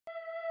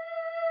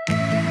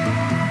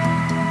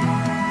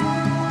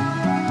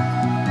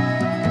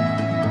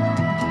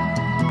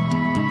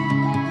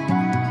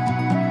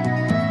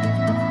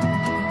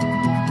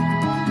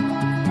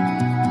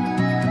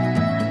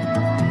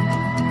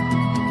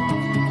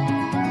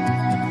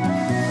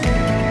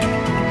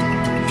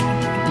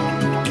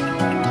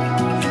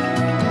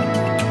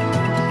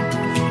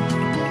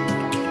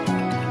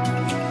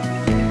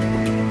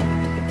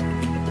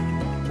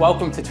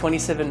Welcome to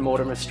 27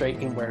 Mortimer Street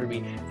in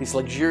Werribee. This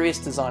luxurious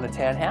designer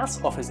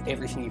townhouse offers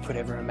everything you could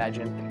ever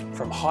imagine,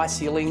 from high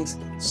ceilings,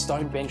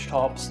 stone bench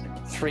tops,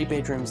 3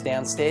 bedrooms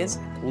downstairs,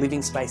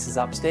 living spaces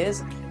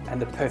upstairs,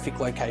 and the perfect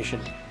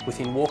location.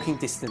 Within walking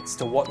distance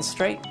to Watton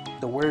Street,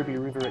 the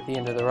Werribee River at the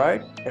end of the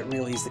road, it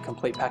really is the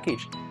complete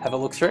package. Have a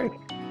look through.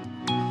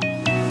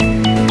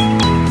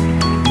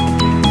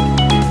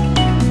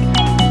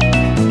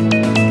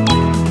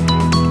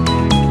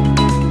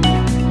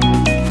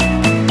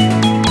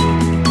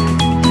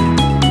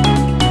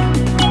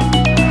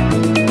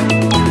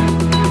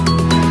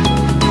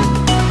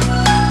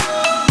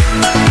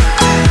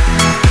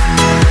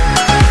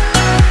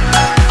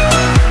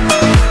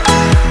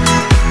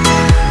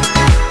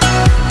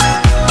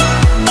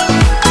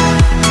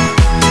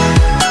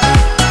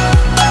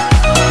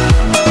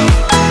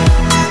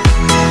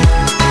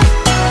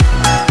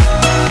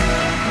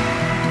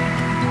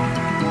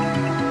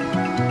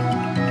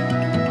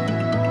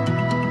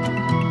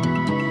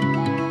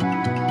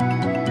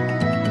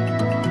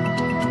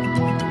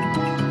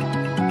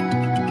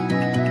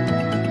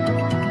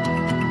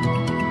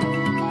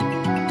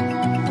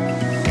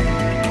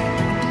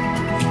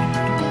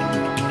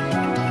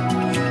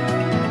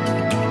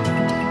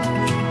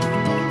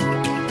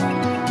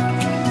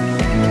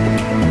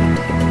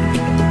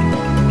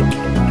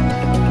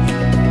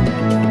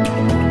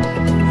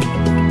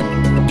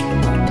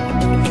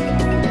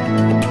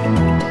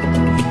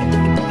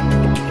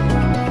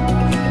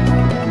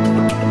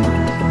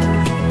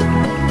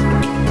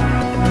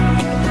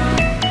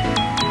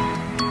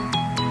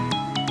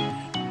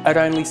 At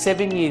only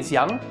 7 years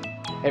young,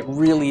 it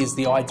really is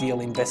the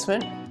ideal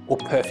investment or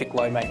perfect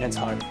low maintenance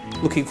home.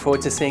 Looking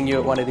forward to seeing you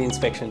at one of the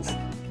inspections.